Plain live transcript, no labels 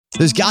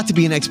There's got to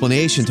be an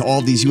explanation to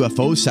all these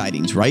UFO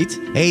sightings, right?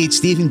 Hey, it's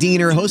Stephen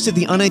Diener, host of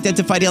the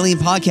Unidentified Alien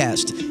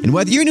Podcast. And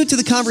whether you're new to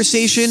the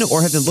conversation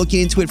or have been looking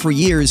into it for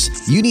years,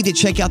 you need to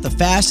check out the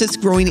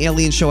fastest growing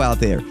alien show out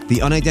there,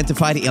 the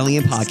Unidentified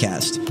Alien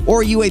Podcast,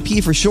 or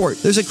UAP for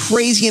short. There's a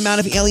crazy amount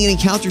of alien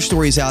encounter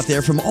stories out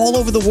there from all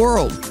over the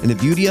world. And the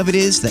beauty of it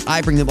is that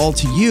I bring them all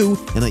to you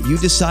and let you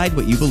decide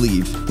what you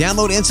believe.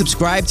 Download and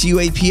subscribe to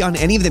UAP on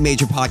any of the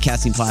major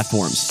podcasting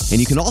platforms. And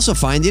you can also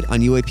find it on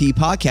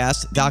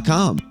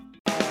UAPpodcast.com.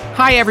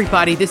 Hi,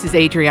 everybody. This is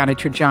Adriana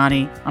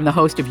Trajani. I'm the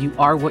host of You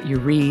Are What You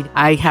Read.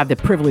 I have the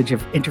privilege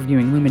of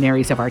interviewing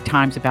luminaries of our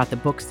times about the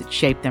books that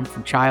shaped them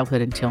from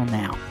childhood until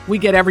now. We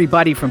get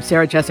everybody from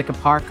Sarah Jessica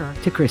Parker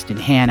to Kristen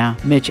Hanna,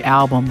 Mitch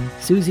Albom,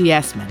 Susie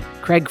Essman,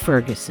 Craig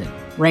Ferguson,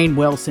 Rainn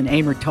Wilson,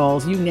 Amor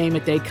Tolls, you name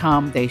it, they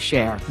come, they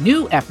share.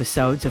 New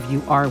episodes of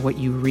You Are What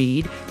You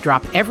Read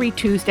drop every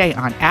Tuesday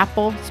on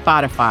Apple,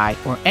 Spotify,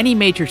 or any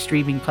major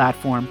streaming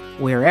platform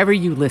wherever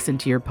you listen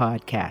to your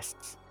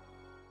podcasts.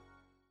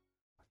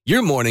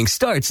 Your morning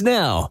starts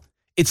now.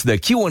 It's the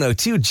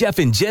Q102 Jeff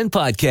and Jen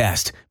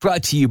podcast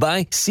brought to you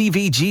by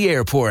CVG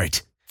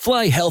Airport.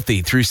 Fly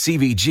healthy through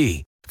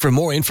CVG. For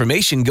more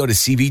information, go to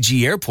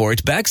CVG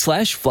Airport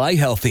 /fly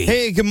healthy.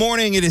 Hey, good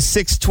morning. It is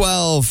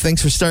 6:12.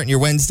 Thanks for starting your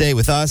Wednesday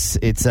with us.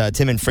 It's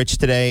Tim and Fritch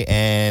today,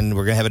 and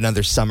we're going to have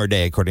another summer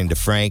day, according to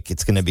Frank.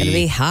 It's going to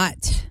be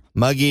hot.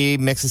 Muggy,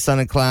 mix of sun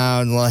and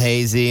cloud, a little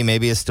hazy,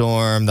 maybe a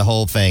storm, the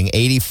whole thing.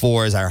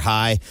 84 is our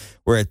high.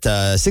 We're at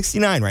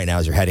 69 right now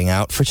as you're heading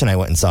out. Fritch and I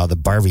went and saw the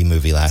Barbie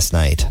movie last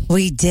night.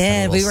 We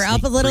did. We were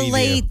up a little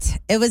late.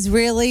 It was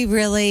really,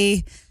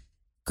 really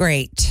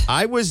great.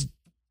 I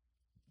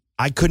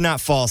could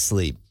not fall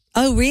asleep.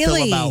 Oh,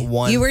 really? Till about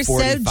 1:45. You were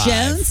so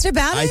jonesed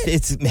about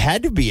it? It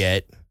had to be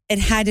it. It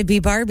had to be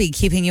Barbie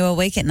keeping you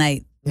awake at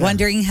night,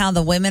 wondering how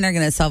the women are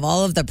going to solve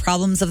all of the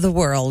problems of the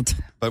world.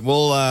 But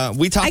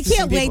we talked I to some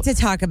can't wait to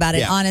talk about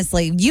it,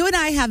 honestly. You and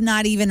I have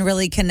not even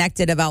really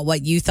connected about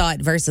what you thought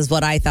versus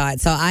what I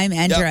thought. So I'm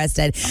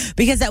interested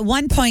because at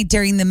one point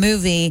during the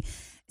movie,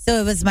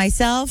 so it was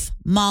myself,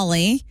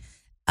 Molly,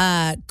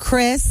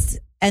 Chris,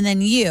 and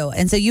then you.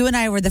 And so you and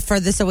I were the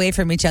furthest away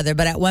from each other.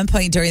 But at one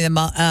point during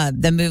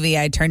the movie,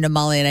 I turned to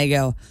Molly and I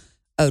go,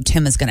 oh,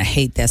 Tim is going to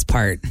hate this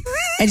part.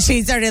 And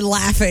she started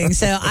laughing.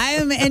 So I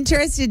am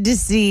interested to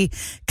see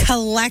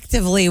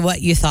collectively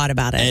what you thought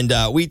about it. And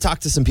we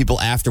talked to some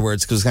people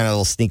afterwards because it was kind of a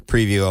little sneak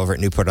preview over at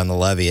Newport on the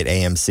Levee at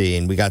AMC.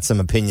 And we got some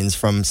opinions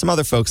from some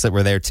other folks that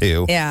were there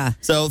too. Yeah.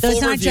 So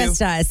it's not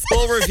just us.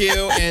 Full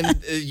review, and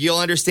you'll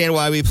understand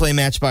why we play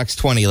Matchbox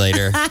 20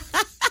 later.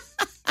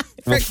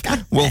 We'll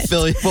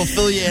fill you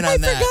in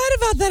on that. I forgot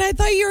about that. I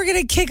thought you were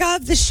going to kick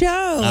off the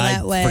show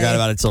that way. I forgot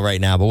about it till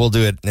right now, but we'll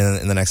do it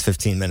in the next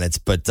 15 minutes.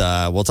 But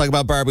we'll talk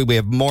about Barbie. We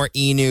have more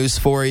e-news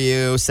for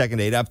you. Second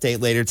date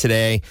update later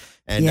today.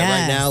 And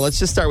right now, let's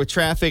just start with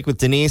traffic with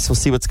Denise. We'll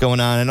see what's going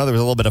on. I know there was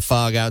a little bit of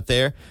fog out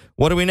there.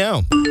 What do we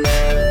know?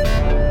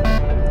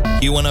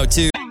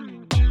 Q102.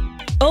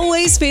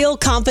 Always feel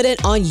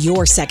confident on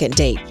your second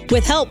date.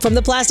 With help from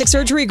the Plastic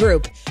Surgery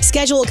Group.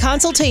 Schedule a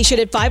consultation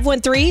at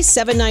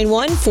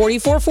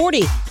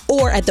 513-791-4440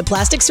 or at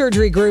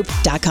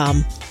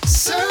theplasticsurgerygroup.com.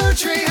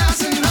 Surgery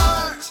has an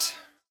art.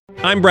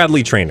 I'm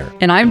Bradley Trainer.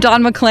 And I'm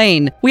Don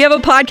McClain. We have a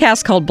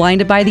podcast called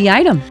Blinded by the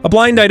Item. A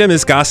blind item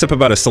is gossip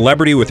about a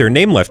celebrity with their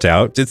name left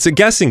out. It's a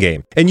guessing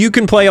game, and you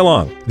can play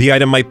along. The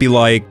item might be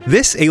like,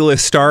 this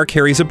A-list star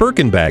carries a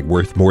Birkin bag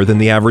worth more than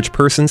the average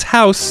person's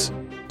house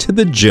to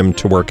the gym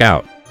to work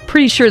out.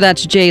 Pretty sure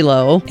that's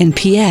J-Lo. And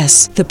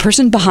P.S. the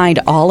person behind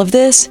all of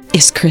this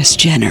is Kris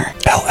Jenner,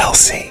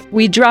 LLC.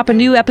 We drop a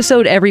new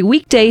episode every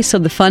weekday so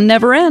the fun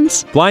never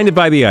ends. Blinded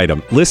by the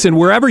Item. Listen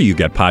wherever you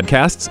get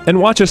podcasts and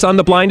watch us on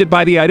the Blinded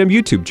by the Item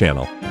YouTube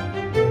channel.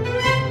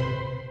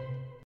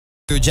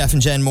 Jeff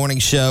and Jen morning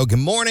show. Good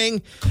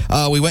morning.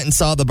 We went and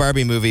saw the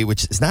Barbie movie,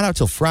 which is not out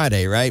till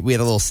Friday, right? We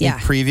had a little sneak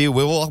preview.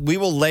 We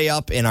will lay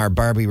up in our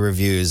Barbie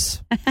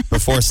reviews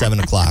before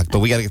 7 o'clock, but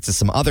we got to get to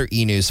some other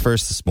e-news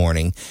first this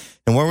morning.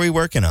 And what are we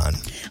working on?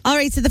 All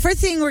right, so the first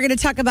thing we're going to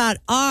talk about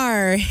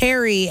are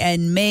Harry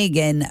and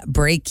Meghan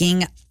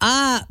breaking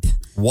up.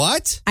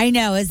 What? I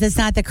know. Is this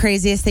not the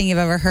craziest thing you've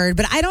ever heard?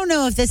 But I don't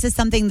know if this is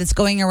something that's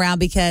going around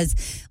because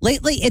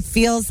lately it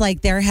feels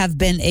like there have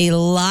been a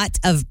lot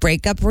of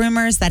breakup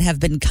rumors that have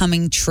been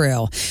coming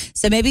true.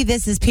 So maybe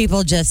this is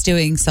people just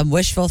doing some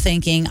wishful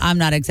thinking. I'm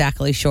not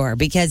exactly sure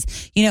because,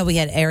 we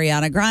had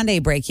Ariana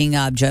Grande breaking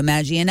up, Joe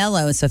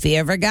Manganiello,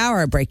 Sofia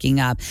Vergara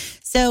breaking up.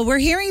 So we're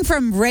hearing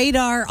from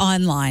Radar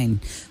Online,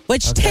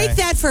 which take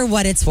that for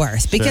what it's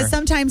worth because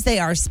sometimes they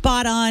are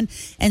spot on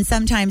and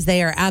sometimes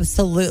they are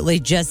absolutely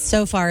just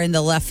so far in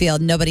the left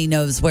field. Nobody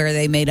knows where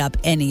they made up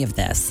any of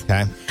this.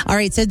 Okay. All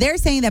right. So they're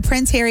saying that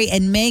Prince Harry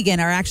and Meghan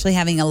are actually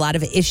having a lot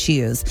of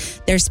issues.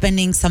 They're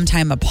spending some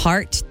time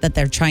apart, that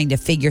they're trying to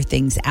figure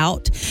things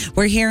out.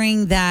 We're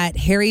hearing that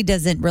Harry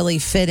doesn't really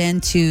fit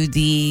into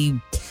the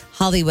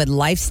Hollywood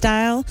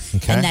lifestyle,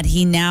 and that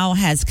he now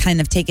has kind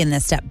of taken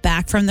a step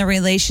back from the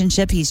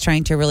relationship. He's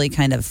trying to really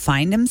kind of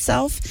find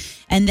himself.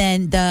 And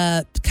then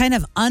the kind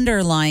of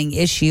underlying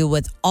issue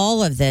with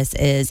all of this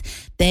is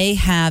they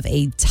have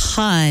a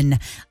ton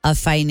of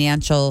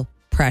financial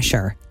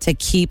pressure to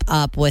keep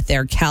up with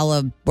their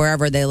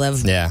wherever they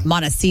live,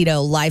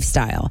 Montecito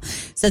lifestyle.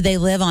 So they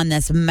live on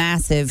this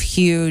massive,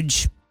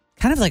 huge,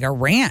 kind of like a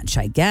ranch,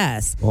 I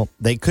guess. Well,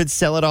 they could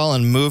sell it all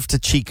and move to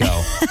Chico.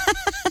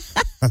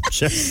 I'm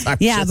just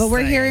but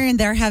we're hearing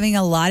they're having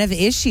a lot of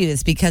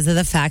issues because of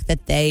the fact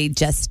that they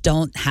just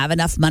don't have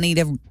enough money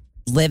to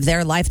live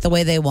their life the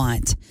way they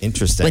want.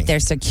 Interesting. With their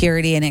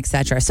security and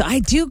etc. So I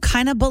do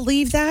kind of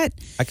believe that.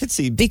 I could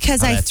see.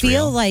 Because I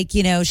feel like,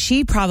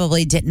 she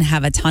probably didn't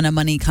have a ton of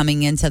money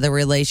coming into the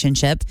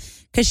relationship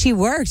because she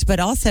worked. But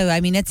also,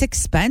 I mean, it's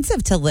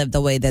expensive to live the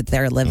way that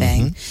they're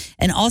living.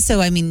 And also,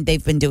 I mean,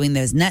 they've been doing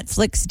those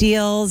Netflix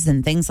deals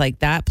and things like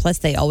that. Plus,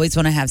 they always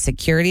want to have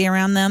security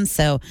around them.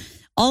 So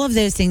all of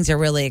those things are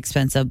really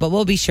expensive, but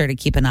we'll be sure to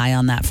keep an eye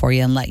on that for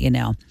you and let you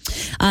know.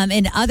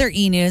 In other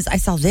e-news, I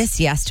saw this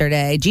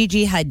yesterday.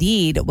 Gigi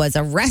Hadid was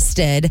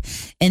arrested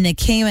in the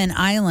Cayman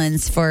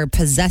Islands for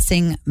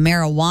possessing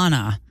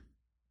marijuana.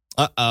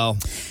 Uh-oh.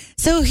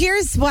 So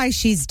here's why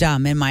she's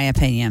dumb, in my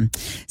opinion.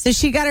 So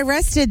she got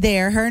arrested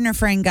there. Her and her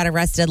friend got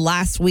arrested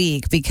last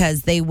week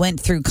because they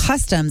went through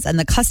customs and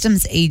the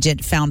customs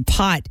agent found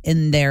pot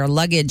in their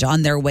luggage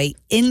on their way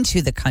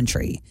into the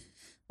country.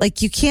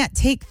 Like, you can't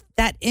take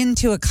that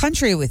into a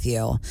country with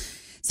you.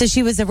 So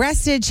she was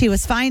arrested. She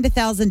was fined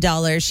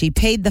 $1,000. She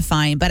paid the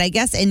fine. But I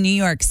guess in New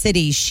York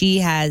City, she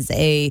has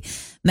a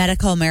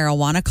medical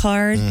marijuana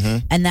card.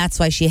 And that's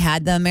why she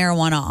had the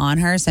marijuana on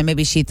her. So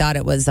maybe she thought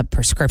it was a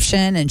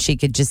prescription and she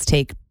could just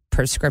take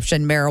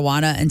prescription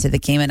marijuana into the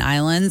Cayman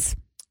Islands.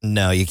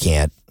 No, you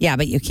can't. Yeah,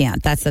 but you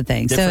can't. That's the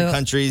thing. Different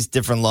countries,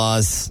 different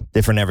laws,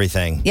 different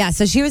everything. Yeah,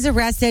 so she was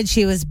arrested.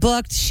 She was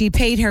booked. She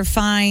paid her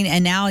fine.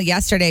 And now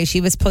yesterday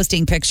she was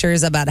posting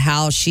pictures about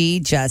how she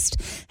just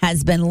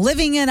has been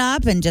living it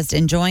up and just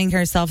enjoying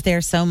herself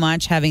there so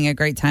much, having a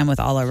great time with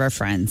all of her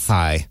friends.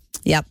 Hi.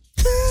 Yep.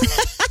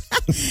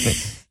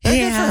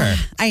 Yeah,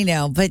 I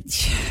know, but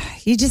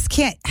you just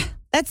can't.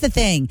 That's the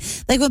thing.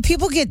 Like when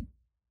people get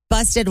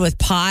busted with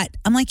pot,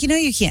 I'm like,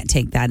 you can't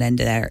take that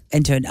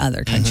into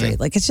another country.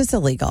 Like, it's just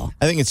illegal.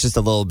 I think it's just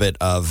a little bit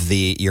of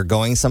you're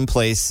going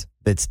someplace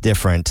that's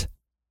different.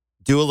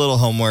 Do a little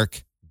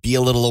homework, be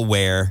a little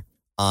aware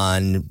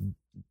on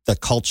the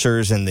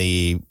cultures and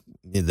the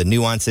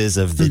nuances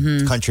of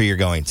the country you're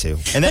going to.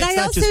 And that's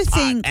not just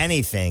pot,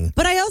 anything.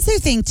 But I also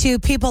think, too,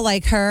 people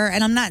like her,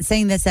 and I'm not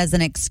saying this as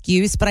an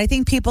excuse, but I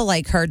think people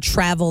like her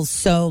travel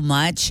so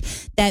much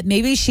that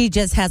maybe she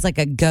just has like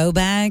a go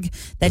bag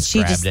that she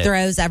just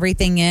throws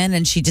everything in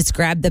and she just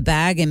grabbed the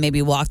bag and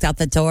maybe walked out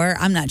the door.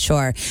 I'm not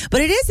sure. But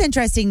it is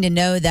interesting to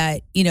know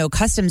that,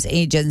 customs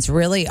agents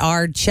really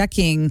are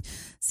checking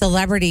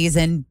celebrities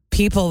and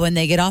people when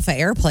they get off of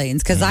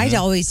airplanes, because I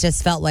always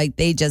just felt like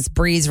they just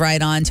breeze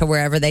right on to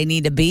wherever they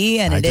need to be,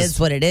 and it is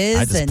what it is.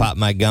 I just pop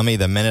my gummy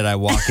the minute I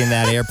walk in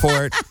that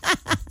airport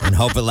and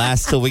hope it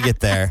lasts till we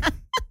get there.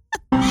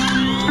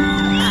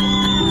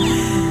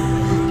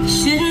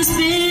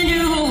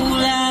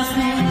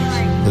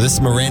 Well, this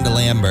is Miranda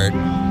Lambert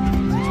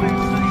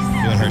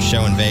doing her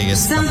show in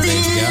Vegas a couple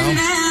days ago.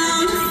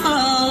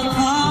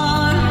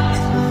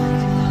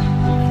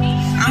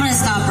 I'm going to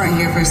stop right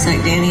here for a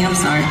sec, Danny. I'm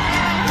sorry.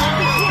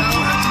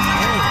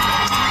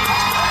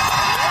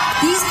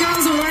 These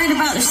girls are worried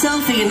about their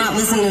selfie and not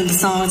listening to the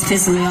song. It's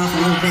pissing me off a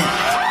little bit.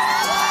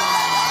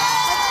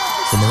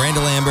 So Miranda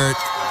Lambert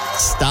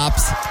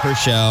stops her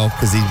show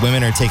because these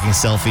women are taking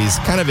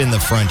selfies kind of in the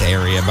front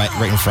area,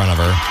 right in front of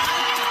her.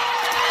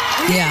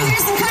 Yeah.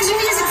 Here's some country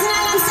music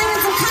tonight. I'm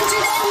singing some country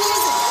music.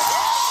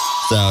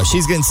 So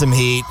she's getting some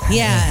heat.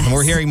 Yeah. And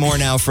we're hearing more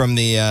now from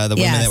the women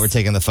that were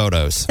taking the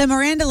photos. So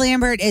Miranda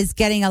Lambert is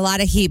getting a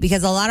lot of heat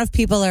because a lot of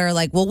people are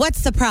like, well,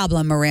 what's the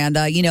problem,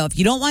 Miranda? If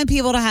you don't want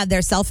people to have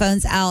their cell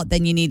phones out,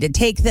 then you need to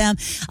take them.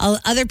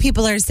 Other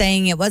people are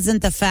saying it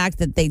wasn't the fact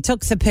that they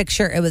took the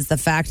picture. It was the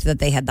fact that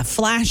they had the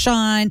flash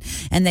on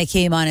and they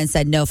came on and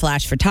said no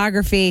flash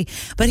photography.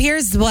 But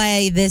here's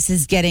why this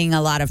is getting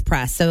a lot of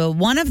press. So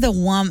one of the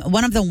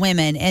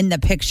women in the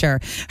picture,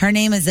 her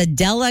name is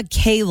Adela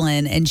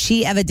Kalin, and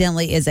she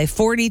evidently is a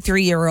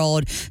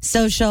 43-year-old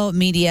social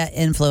media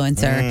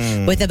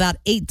influencer with about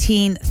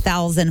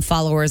 18,000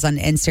 followers on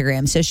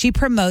Instagram. So she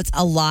promotes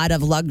a lot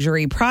of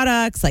luxury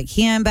products like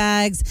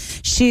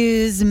handbags,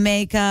 shoes,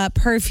 makeup,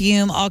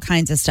 perfume, all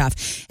kinds of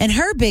stuff. And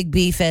her big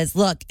beef is,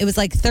 look, it was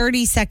like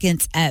 30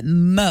 seconds at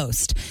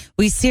most.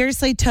 We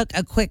seriously took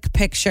a quick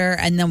picture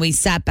and then we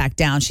sat back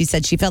down. She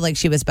said she felt like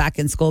she was back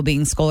in school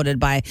being scolded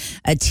by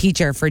a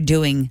teacher for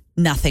doing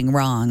nothing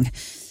wrong.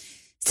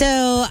 So,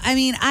 I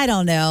mean, I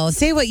don't know.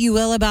 Say what you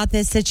will about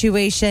this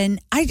situation.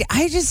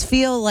 I just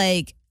feel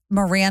like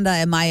Miranda,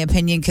 in my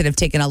opinion, could have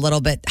taken a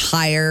little bit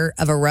higher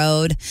of a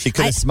road. She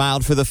could have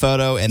smiled for the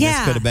photo, and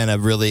this could have been a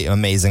really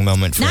amazing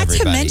moment for everybody.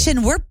 Not to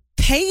mention, we're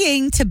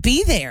paying to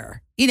be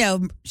there.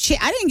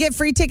 I didn't get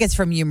free tickets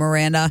from you,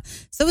 Miranda.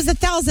 So it was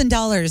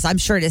 $1,000, I'm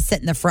sure, to sit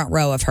in the front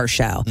row of her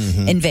show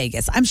in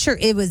Vegas. I'm sure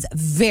it was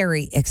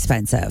very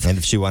expensive. And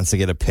if she wants to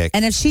get a pic.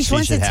 And if she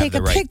wants to take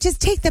a pic,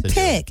 just take the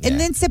pic and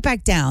then sit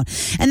back down.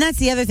 And that's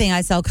the other thing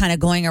I saw kind of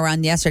going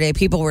around yesterday.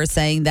 People were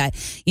saying that,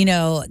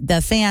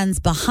 the fans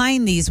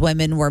behind these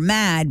women were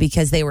mad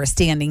because they were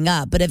standing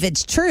up. But if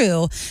it's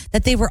true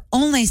that they were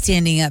only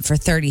standing up for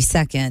 30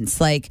 seconds,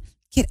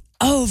 get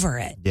over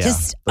it. Yeah,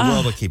 the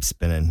world will keep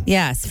spinning.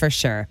 Yes, for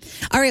sure.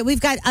 All right,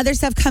 we've got other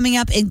stuff coming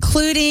up,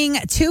 including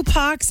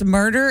Tupac's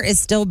murder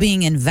is still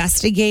being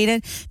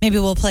investigated. Maybe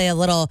we'll play a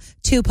little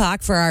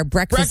Tupac for our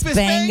breakfast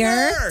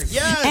banger.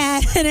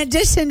 Yes. And in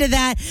addition to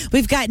that,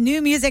 we've got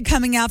new music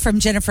coming out from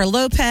Jennifer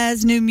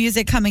Lopez, new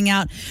music coming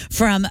out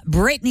from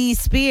Britney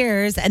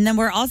Spears, and then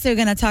we're also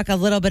going to talk a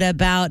little bit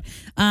about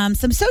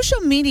some social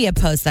media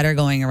posts that are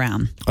going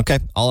around. Okay,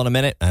 all in a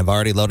minute. I've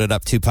already loaded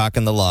up Tupac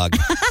in the log.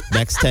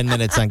 Next 10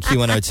 minutes on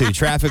Q102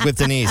 Traffic with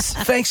Denise.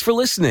 Thanks for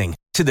listening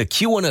to the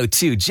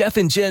Q102 Jeff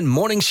and Jen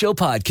Morning Show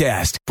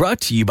podcast,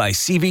 brought to you by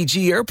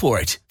CVG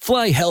Airport.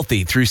 Fly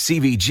healthy through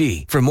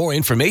CVG. For more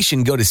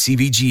information, go to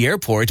CVG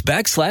Airport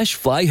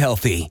 /fly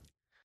healthy.